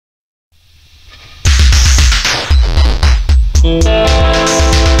Riding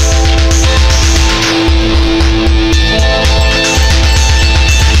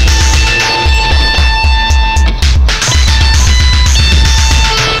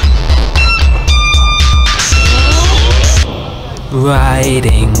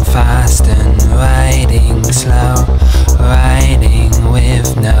fast and riding slow, riding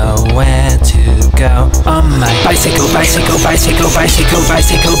with nowhere to go. On my bicycle, bicycle, bicycle, bicycle,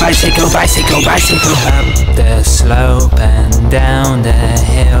 bicycle, bicycle, bicycle, bicycle. Up the slope and down the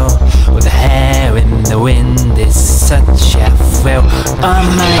hill, with the hair in the wind is such a thrill. On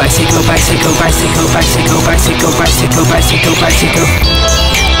my bicycle, bicycle, bicycle, bicycle, bicycle, bicycle, bicycle, bicycle.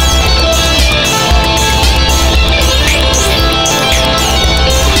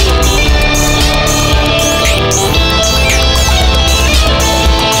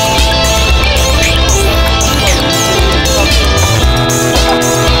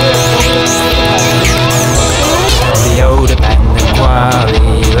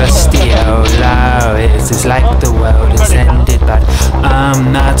 It's like the world is ended, but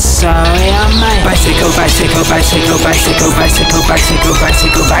I'm not sorry. On my bicycle, bicycle, bicycle, bicycle, bicycle, bicycle,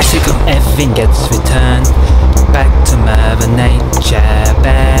 bicycle, bicycle. Everything gets returned back to Mother Nature,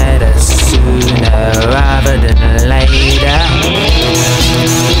 better sooner rather than later.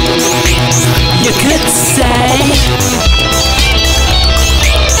 You could say.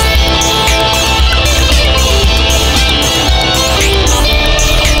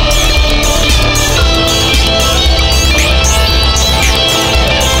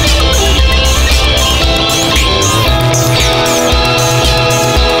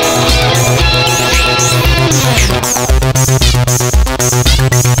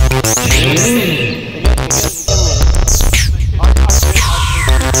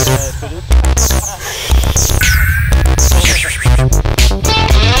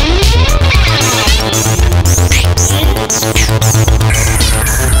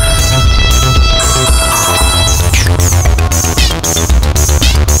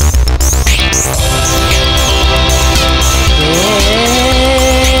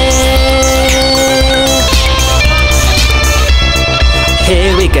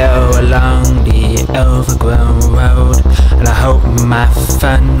 Here we go along the overgrown road, and I hope my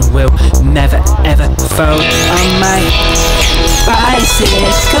fun will never ever fold. On my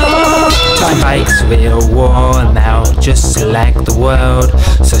bicycle, my bike's real worn out, just like the world.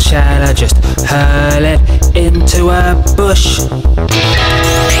 So shall I just hurl it into a bush?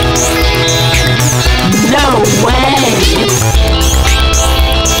 No way!